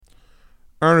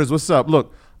Earners, what's up?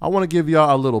 Look, I want to give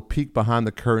y'all a little peek behind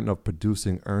the curtain of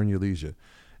producing Earn Your Leisure.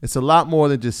 It's a lot more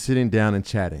than just sitting down and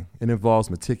chatting. It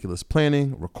involves meticulous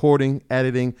planning, recording,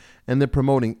 editing, and then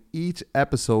promoting each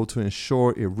episode to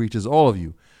ensure it reaches all of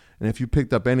you. And if you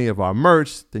picked up any of our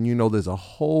merch, then you know there's a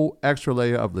whole extra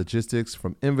layer of logistics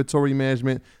from inventory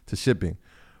management to shipping.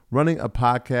 Running a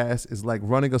podcast is like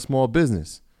running a small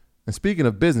business. And speaking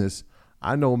of business,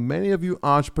 I know many of you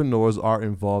entrepreneurs are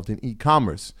involved in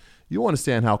e-commerce. You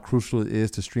understand how crucial it is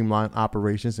to streamline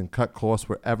operations and cut costs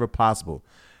wherever possible.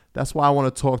 That's why I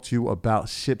want to talk to you about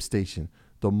ShipStation,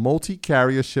 the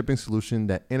multi-carrier shipping solution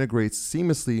that integrates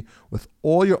seamlessly with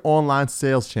all your online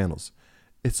sales channels.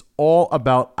 It's all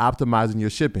about optimizing your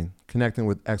shipping, connecting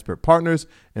with expert partners,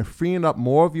 and freeing up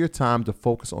more of your time to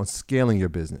focus on scaling your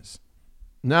business.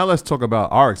 Now let's talk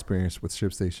about our experience with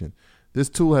ShipStation. This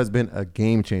tool has been a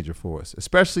game changer for us,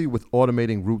 especially with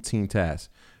automating routine tasks.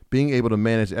 Being able to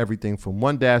manage everything from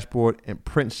one dashboard and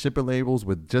print shipping labels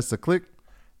with just a click,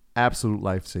 absolute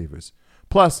lifesavers.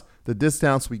 Plus, the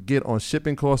discounts we get on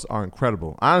shipping costs are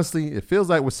incredible. Honestly, it feels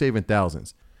like we're saving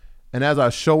thousands. And as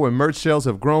our show and merch sales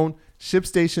have grown,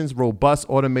 ShipStation's robust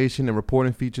automation and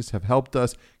reporting features have helped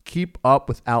us keep up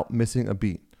without missing a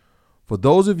beat. For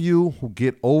those of you who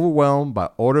get overwhelmed by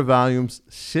order volumes,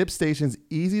 ShipStation's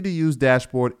easy-to-use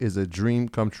dashboard is a dream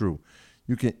come true.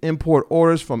 You can import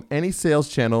orders from any sales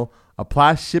channel,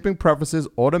 apply shipping preferences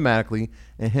automatically,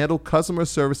 and handle customer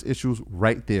service issues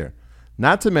right there.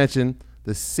 Not to mention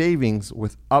the savings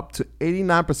with up to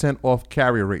 89% off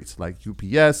carrier rates like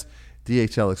UPS,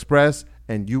 DHL Express,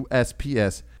 and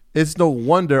USPS. It's no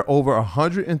wonder over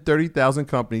 130,000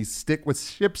 companies stick with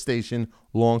ShipStation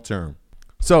long term.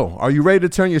 So, are you ready to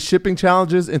turn your shipping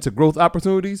challenges into growth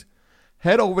opportunities?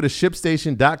 Head over to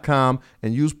ShipStation.com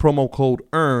and use promo code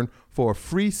EARN for a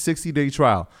free 60-day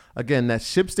trial. Again, that's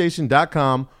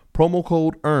ShipStation.com, promo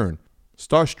code EARN.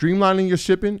 Start streamlining your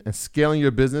shipping and scaling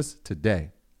your business today.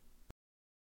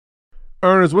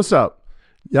 Earners, what's up?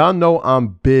 Y'all know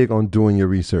I'm big on doing your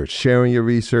research, sharing your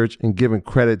research, and giving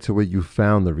credit to where you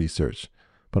found the research.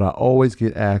 But I always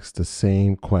get asked the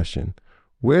same question.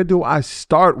 Where do I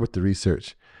start with the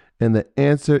research? And the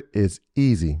answer is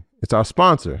easy. It's our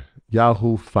sponsor,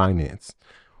 Yahoo Finance.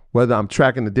 Whether I'm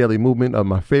tracking the daily movement of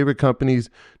my favorite companies,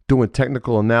 doing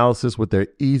technical analysis with their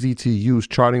easy-to-use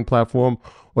charting platform,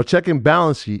 or checking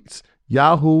balance sheets,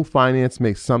 Yahoo Finance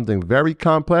makes something very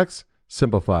complex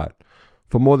simplified.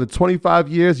 For more than 25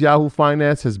 years, Yahoo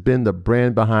Finance has been the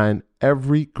brand behind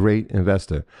every great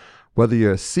investor. Whether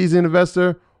you're a seasoned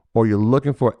investor or you're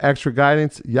looking for extra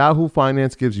guidance, Yahoo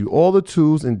Finance gives you all the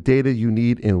tools and data you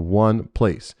need in one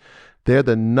place. They're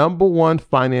the #1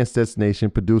 finance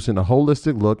destination, producing a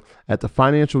holistic look at the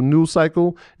financial news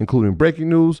cycle, including breaking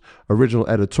news, original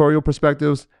editorial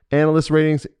perspectives, analyst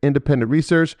ratings, independent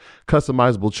research,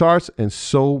 customizable charts, and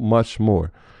so much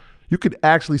more. You could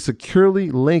actually securely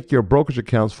link your brokerage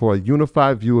accounts for a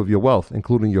unified view of your wealth,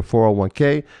 including your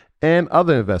 401k and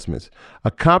other investments. A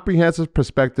comprehensive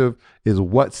perspective is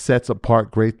what sets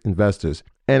apart great investors.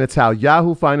 And it's how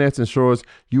Yahoo Finance ensures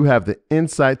you have the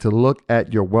insight to look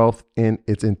at your wealth in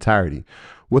its entirety.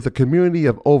 With a community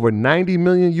of over 90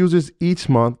 million users each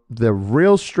month, the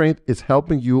real strength is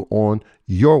helping you on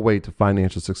your way to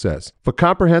financial success. For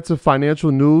comprehensive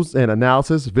financial news and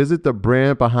analysis, visit the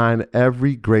brand behind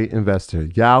every great investor,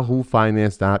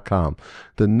 yahoofinance.com.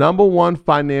 The #1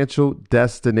 financial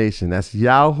destination. That's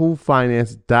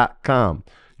yahoofinance.com.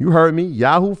 You heard me,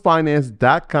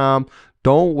 yahoofinance.com.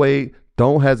 Don't wait.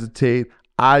 Don't hesitate.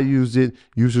 I use it.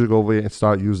 You should go over there and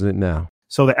start using it now.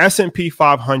 So the S&P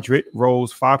 500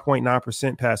 rose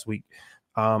 5.9% past week.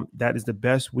 That is the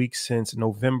best week since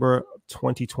November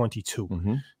 2022.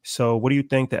 Mm-hmm. So what do you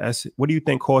think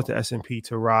caused the S&P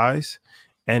to rise?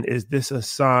 And is this a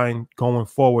sign going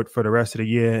forward for the rest of the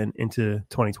year and into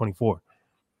 2024?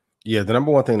 Yeah, the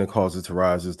 #1 thing that caused it to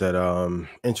rise is that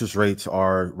interest rates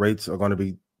are going to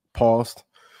be paused.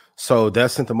 So that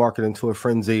sent the market into a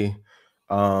frenzy.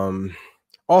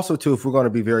 Also, too, if we're going to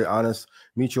be very honest,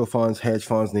 mutual funds, hedge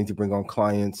funds need to bring on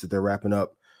clients that they're wrapping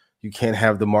up. You can't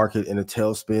have the market in a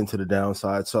tailspin to the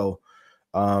downside. So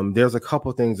there's a couple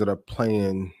things that are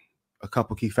playing a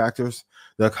couple key factors.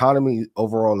 The economy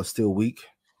overall is still weak,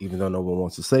 even though no one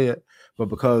wants to say it, but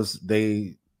because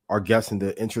they are guessing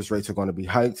that interest rates are going to be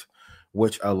hiked,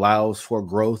 which allows for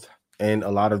growth in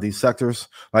a lot of these sectors.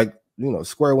 Like,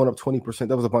 Square went up 20%.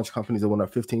 There was a bunch of companies that went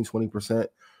up 15, 20%.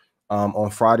 On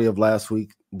Friday of last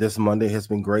week. This Monday has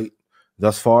been great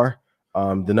thus far.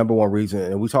 The #1 reason,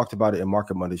 and we talked about it in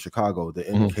Market Monday Chicago, the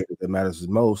indicator that matters the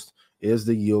most is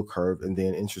the yield curve and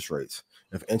then interest rates.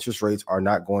 If interest rates are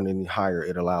not going any higher,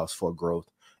 it allows for growth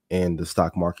in the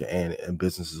stock market and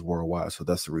businesses worldwide. So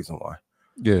that's the reason why.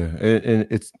 Yeah,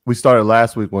 and we started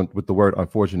last week with the word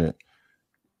unfortunate.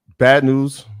 Bad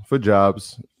news for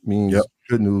jobs means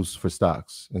good news for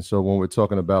stocks. And so when we're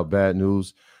talking about bad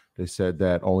news, they said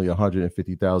that only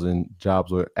 150,000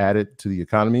 jobs were added to the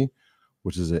economy,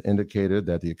 which is an indicator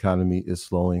that the economy is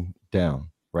slowing down,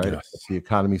 right? Yes. If the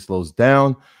economy slows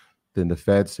down, then the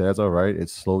Fed says, all right,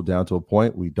 it's slowed down to a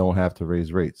point we don't have to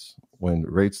raise rates. When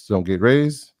rates don't get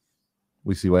raised,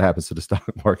 we see what happens to the stock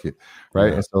market, right?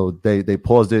 Yeah. And so they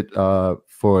paused it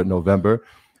for November.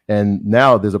 And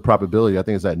now there's a probability, I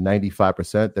think it's at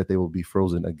 95%, that they will be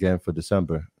frozen again for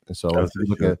December. And so if you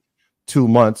look at 2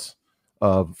 months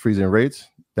of freezing rates,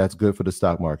 that's good for the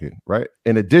stock market, right?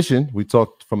 In addition, we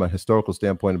talked from a historical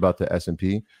standpoint about the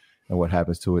S&P and what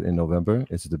happens to it in November.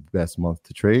 It's the best month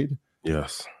to trade.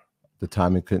 Yes. The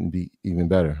timing couldn't be even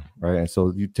better, right? And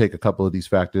so you take a couple of these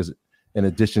factors in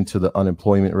addition to the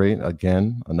unemployment rate,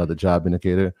 again, another job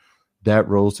indicator, that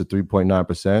rose to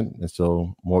 3.9%. And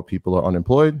so more people are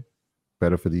unemployed,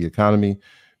 better for the economy,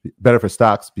 better for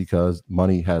stocks because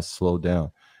money has slowed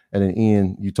down. And then,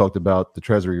 Ian, you talked about the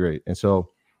treasury rate. And so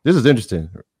this is interesting.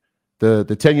 The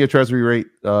 10-year treasury rate,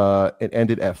 it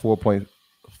ended at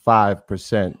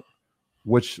 4.5%,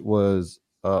 which was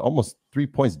almost 3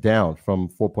 points down from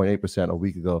 4.8% a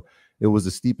week ago. It was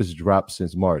the steepest drop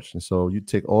since March. And so you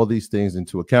take all these things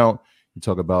into account. You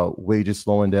talk about wages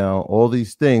slowing down, all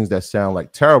these things that sound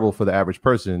like terrible for the average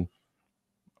person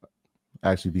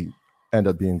actually end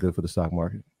up being good for the stock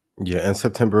market. Yeah, in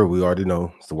September, we already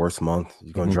know it's the worst month.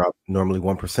 You're going to drop normally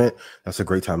 1%. That's a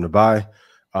great time to buy.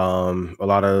 A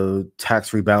lot of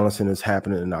tax rebalancing is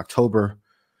happening in October.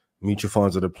 Mutual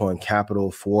funds are deploying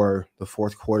capital for the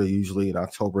fourth quarter, usually in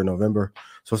October and November.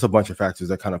 So it's a bunch of factors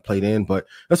that kind of played in. But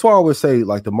that's why I always say,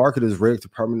 like, the market is rigged to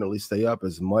permanently stay up.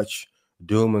 As much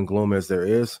doom and gloom as there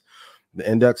is, the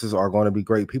indexes are going to be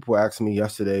great. People asked me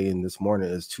yesterday and this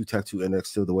morning, is 2 Tech 2 Index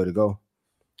still the way to go?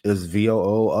 Is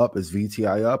VOO up? Is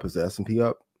VTI up? Is the S&P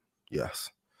up?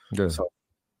 Yes. Good. So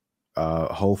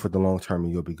hold for the long term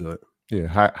and you'll be good.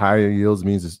 Yeah, higher yields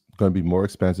means it's going to be more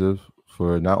expensive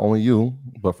for not only you,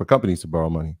 but for companies to borrow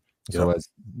money. So as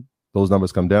those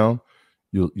numbers come down,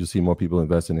 you'll see more people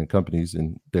investing in companies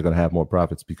and they're going to have more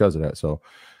profits because of that. So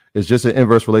it's just an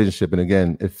inverse relationship. And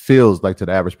again, it feels like to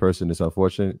the average person, it's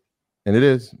unfortunate, and it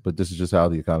is, but this is just how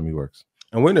the economy works.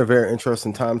 And we're in a very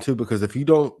interesting time too, because if you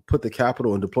don't put the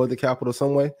capital and deploy the capital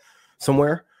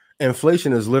somewhere,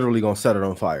 inflation is literally going to set it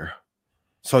on fire.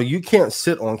 So you can't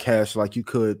sit on cash like you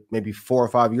could maybe 4 or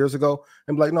 5 years ago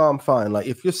and be like, no, I'm fine. Like,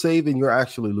 if you're saving, you're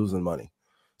actually losing money.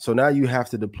 So now you have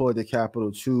to deploy the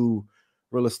capital to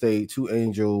real estate, to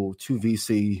angel, to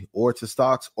VC, or to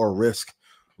stocks, or risk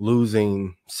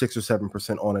losing 6 or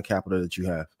 7% on the capital that you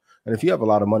have. And if you have a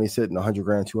lot of money sitting, 100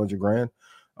 grand, 200 grand,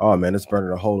 oh man, it's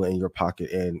burning a hole in your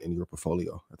pocket and in your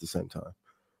portfolio at the same time.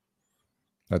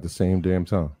 At the same damn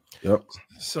time. Yep.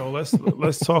 So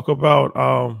let's talk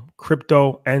about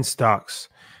crypto and stocks.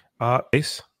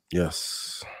 Base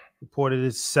reported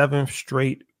its 7th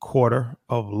straight quarter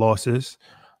of losses,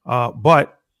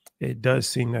 but it does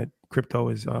seem that crypto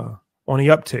is on the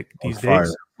uptick these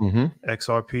days.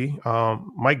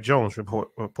 XRP. Mike Jones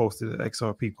posted an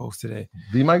XRP post today.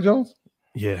 The Mike Jones?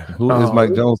 Yeah. Who is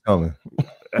Mike Jones coming?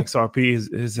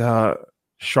 XRP is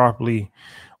sharply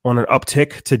on an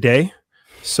uptick today.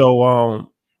 So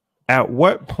at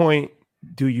what point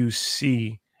do you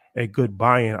see a good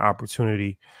buying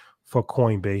opportunity for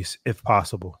Coinbase, if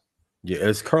possible? Yeah,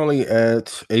 it's currently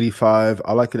at 85.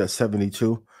 I like it at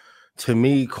 72. To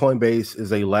me, Coinbase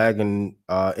is a lagging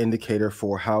indicator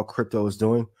for how crypto is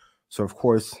doing. So, of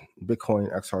course,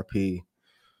 Bitcoin, XRP,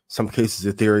 some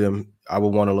cases Ethereum, I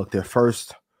would want to look there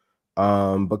first.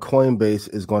 But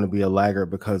Coinbase is going to be a lagger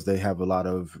because they have a lot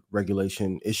of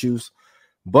regulation issues.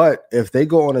 But if they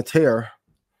go on a tear,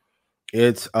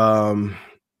 it's going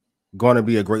to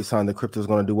be a great sign that crypto is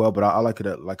going to do well. But I like it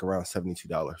at like around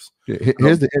 $72.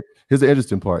 Here's the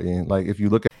interesting part, Ian. Like, if you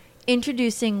look at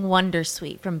Introducing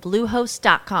Wondersuite from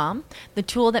Bluehost.com, the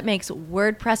tool that makes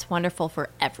WordPress wonderful for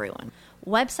everyone.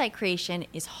 Website creation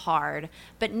is hard,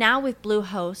 but now with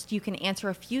Bluehost, you can answer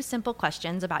a few simple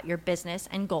questions about your business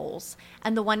and goals,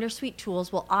 and the Wondersuite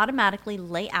tools will automatically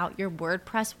lay out your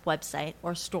WordPress website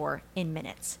or store in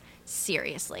minutes.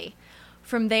 Seriously.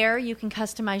 From there, you can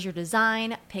customize your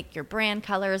design, pick your brand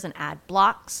colors, and add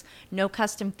blocks. No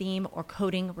custom theme or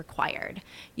coding required.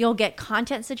 You'll get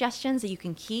content suggestions that you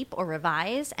can keep or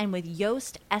revise, and with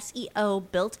Yoast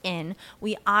SEO built in,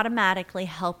 we automatically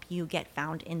help you get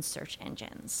found in search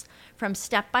engines. From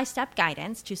step-by-step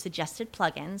guidance to suggested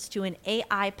plugins to an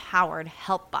AI-powered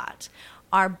help bot,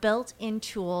 Our built-in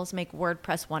tools make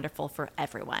WordPress wonderful for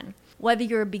everyone. Whether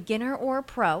you're a beginner or a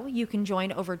pro, you can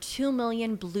join over 2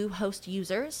 million Bluehost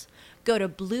users. Go to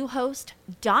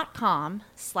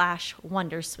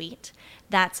bluehost.com/wondersuite.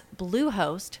 That's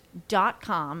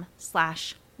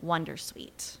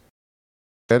bluehost.com/wondersuite.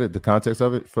 The context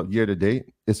of it from year to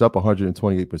date, it's up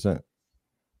 128%.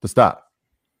 The stock.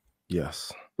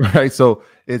 Yes. Right. So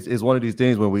it's one of these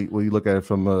things when we look at it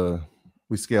from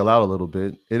we scale out a little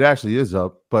bit. It actually is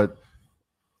up, but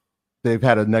they've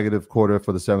had a negative quarter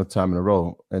for the 7th time in a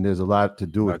row, and there's a lot to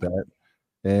do with that.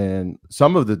 And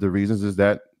some of the reasons is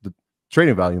that the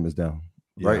trading volume is down,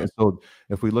 right? And so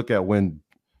if we look at when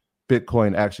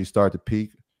Bitcoin actually started to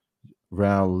peak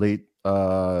around late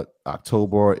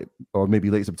October or maybe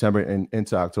late September and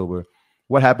into October,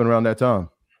 what happened around that time?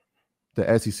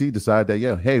 The SEC decided that,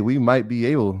 hey, we might be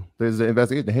able, there's an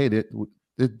investigation, hey,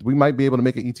 we might be able to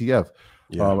make an ETF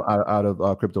out of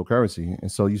cryptocurrency. And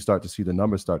so you start to see the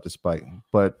numbers start to spike.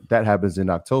 But that happens in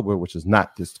October, which is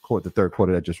not this quarter, the third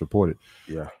quarter that just reported.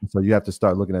 Yeah. So you have to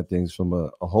start looking at things from a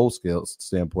whole scale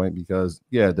standpoint because,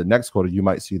 the next quarter you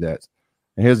might see that.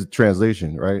 And here's the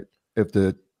translation, right? If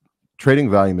the trading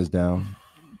volume is down,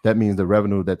 that means the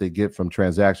revenue that they get from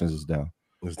transactions is down.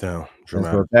 It's down. So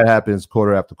if that happens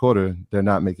quarter after quarter, they're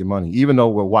not making money, even though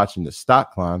we're watching the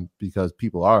stock climb because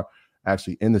people are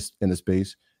actually in the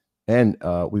space, and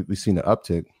we've seen an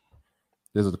uptick.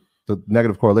 The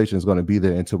negative correlation is going to be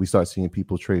there until we start seeing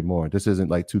people trade more. This isn't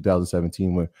like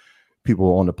 2017 where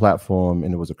people were on the platform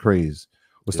and it was a craze.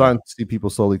 We're starting to see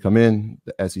people slowly come in.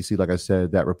 The SEC, like I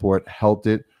said, that report helped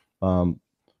it.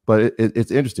 But it's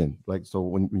interesting. Like, so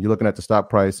when you're looking at the stock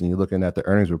price and you're looking at the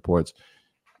earnings reports,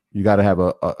 you got to have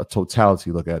a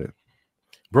totality look at it.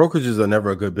 Brokerages are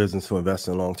never a good business to invest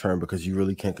in long term because you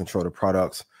really can't control the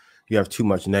products. You have too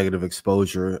much negative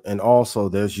exposure. And also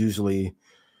there's usually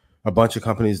a bunch of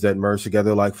companies that merge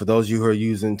together. Like for those of you who are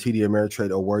using TD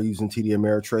Ameritrade or were using TD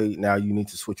Ameritrade, now you need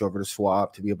to switch over to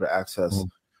Schwab to be able to access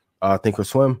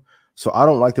Thinkorswim. So I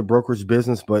don't like the brokerage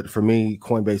business, but for me,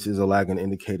 Coinbase is a lagging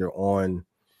indicator on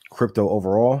crypto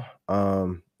overall.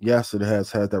 Yes, it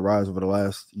has had that rise over the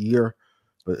last year,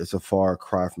 but it's a far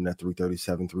cry from that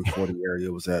 337, 340 area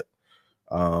it was at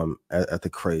the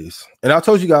craze. And I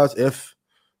told you guys, if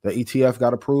the ETF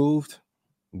got approved,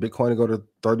 Bitcoin to go to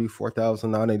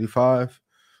 34,985.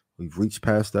 We've reached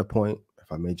past that point.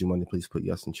 If I made you money, please put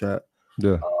yes in chat.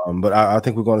 Yeah. But I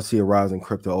think we're going to see a rise in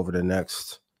crypto over the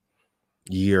next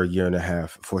year and a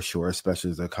half for sure,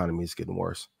 especially as the economy is getting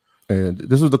worse. And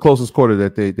this was the closest quarter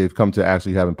that they've come to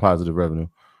actually having positive revenue.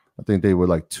 I think they were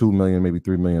like 2 million, maybe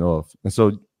 3 million off. And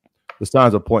so the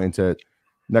signs are pointing to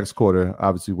next quarter,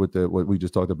 obviously with what we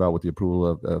just talked about with the approval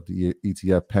of the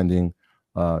ETF pending,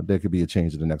 there could be a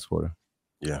change in the next quarter.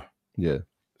 Yeah.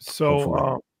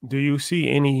 So do you see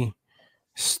any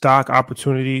stock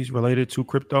opportunities related to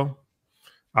crypto?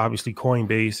 Obviously,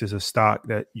 Coinbase is a stock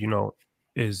that,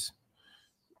 is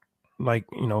like,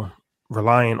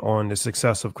 relying on the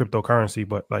success of cryptocurrency.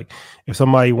 But like if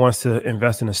somebody wants to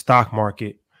invest in the stock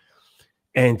market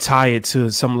and tie it to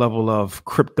some level of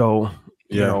crypto,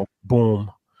 boom.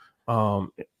 Do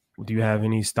you have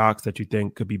any stocks that you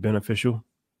think could be beneficial?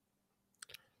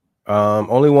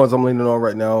 Only ones I'm leaning on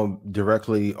right now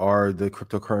directly are the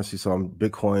cryptocurrency. So I'm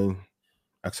Bitcoin,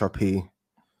 XRP.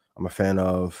 I'm a fan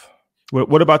of.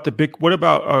 What about a Bitcoin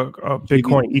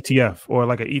ETF or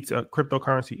like a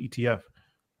cryptocurrency ETF?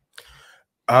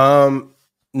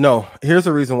 No. Here's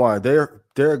the reason why.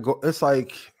 It's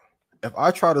like if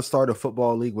I try to start a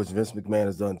football league, which Vince McMahon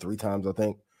has done 3 times, I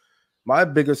think my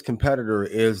biggest competitor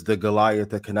is the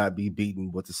Goliath that cannot be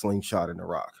beaten with the slingshot and the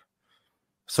rock.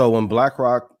 So when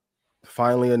BlackRock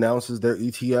finally announces their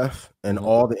ETF and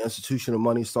all the institutional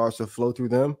money starts to flow through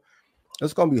them,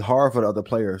 it's going to be hard for the other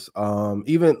players.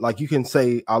 Even like you can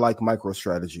say, I like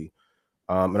MicroStrategy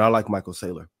and I like Michael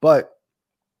Saylor, but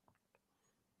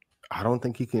I don't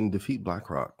think he can defeat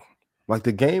BlackRock. Like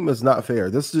the game is not fair.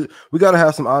 We got to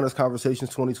have some honest conversations.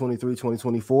 2023,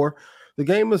 2024. The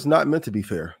game is not meant to be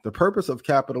fair. The purpose of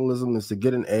capitalism is to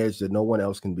get an edge that no one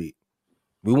else can beat.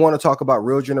 We want to talk about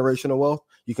real generational wealth.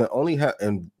 You can only have,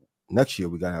 and next year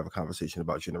we got to have a conversation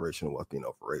about generational wealth being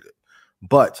overrated.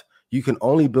 But you can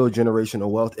only build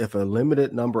generational wealth if a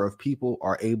limited number of people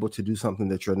are able to do something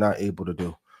that you're not able to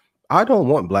do. I don't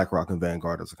want BlackRock and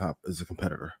Vanguard as a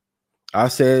competitor. I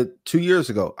said 2 years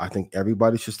ago, I think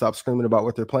everybody should stop screaming about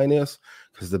what their plan is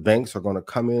because the banks are going to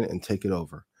come in and take it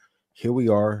over. Here we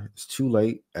are. It's too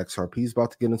late. XRP is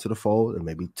about to get into the fold. It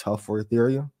may be tough for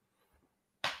Ethereum.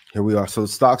 Here we are. So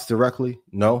stocks directly,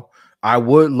 no. I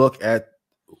would look at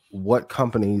what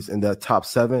companies in that top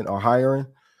 7 are hiring.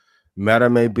 Meta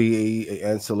may be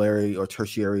an ancillary or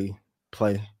tertiary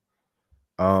play.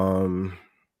 Apple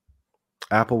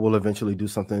will eventually do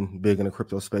something big in the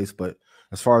crypto space, but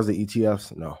as far as the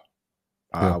ETFs, no,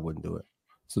 I wouldn't do it.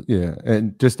 So yeah,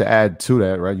 and just to add to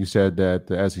that, right? You said that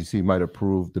the SEC might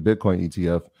approve the Bitcoin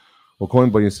ETF. Well,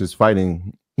 Coinbase is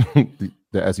fighting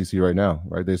the SEC right now,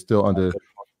 right? They're still under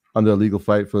a legal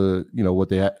fight for what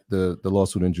they had the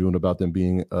lawsuit in June about them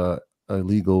being a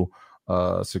legal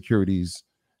securities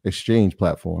exchange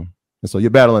platform, and so you're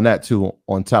battling that too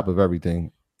on top of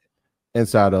everything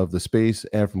inside of the space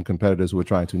and from competitors who are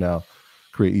trying to now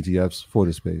create ETFs for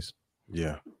the space.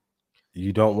 Yeah.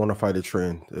 You don't want to fight a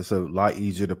trend. It's a lot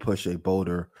easier to push a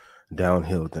boulder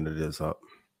downhill than it is up.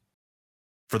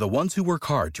 For the ones who work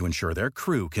hard to ensure their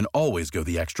crew can always go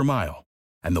the extra mile,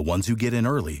 and the ones who get in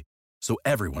early so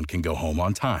everyone can go home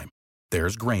on time,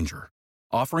 there's Grainger,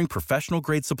 offering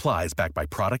professional-grade supplies backed by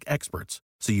product experts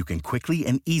so you can quickly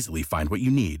and easily find what you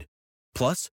need.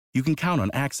 Plus, you can count on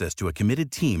access to a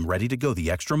committed team ready to go the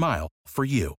extra mile for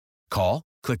you. Call,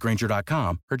 click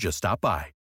Grainger.com, or just stop by.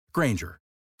 Grainger,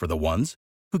 for the ones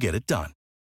who get it done.